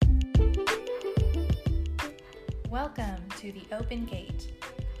Welcome to The Open Gate.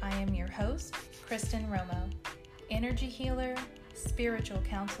 I am your host, Kristen Romo, energy healer, spiritual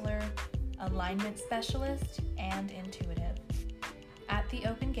counselor, alignment specialist, and intuitive. At The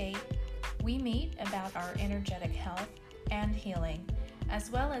Open Gate, we meet about our energetic health and healing, as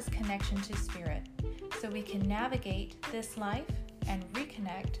well as connection to spirit, so we can navigate this life and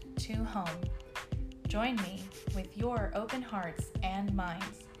reconnect to home. Join me with your open hearts and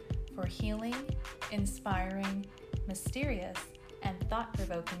minds for healing, inspiring, mysterious, and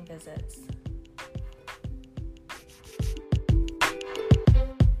thought-provoking visits.